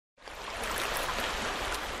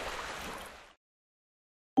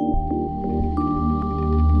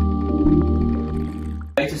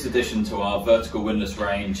Latest addition to our vertical windlass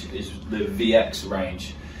range is the VX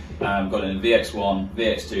range. Got it in VX1,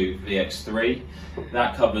 VX2, VX3.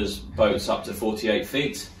 That covers boats up to 48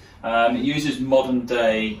 feet. It uses modern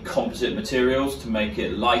day composite materials to make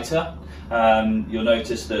it lighter. You'll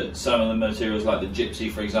notice that some of the materials, like the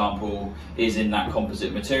gypsy for example, is in that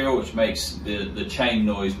composite material, which makes the chain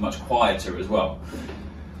noise much quieter as well.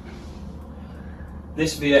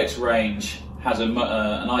 This VX range has an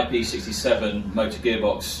IP67 motor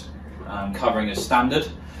gearbox covering as standard,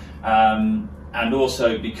 and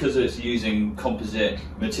also because it's using composite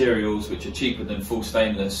materials which are cheaper than full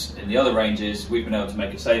stainless in the other ranges, we've been able to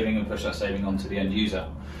make a saving and push that saving onto the end user.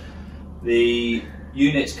 The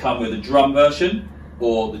units come with a drum version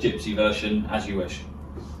or the gypsy version, as you wish.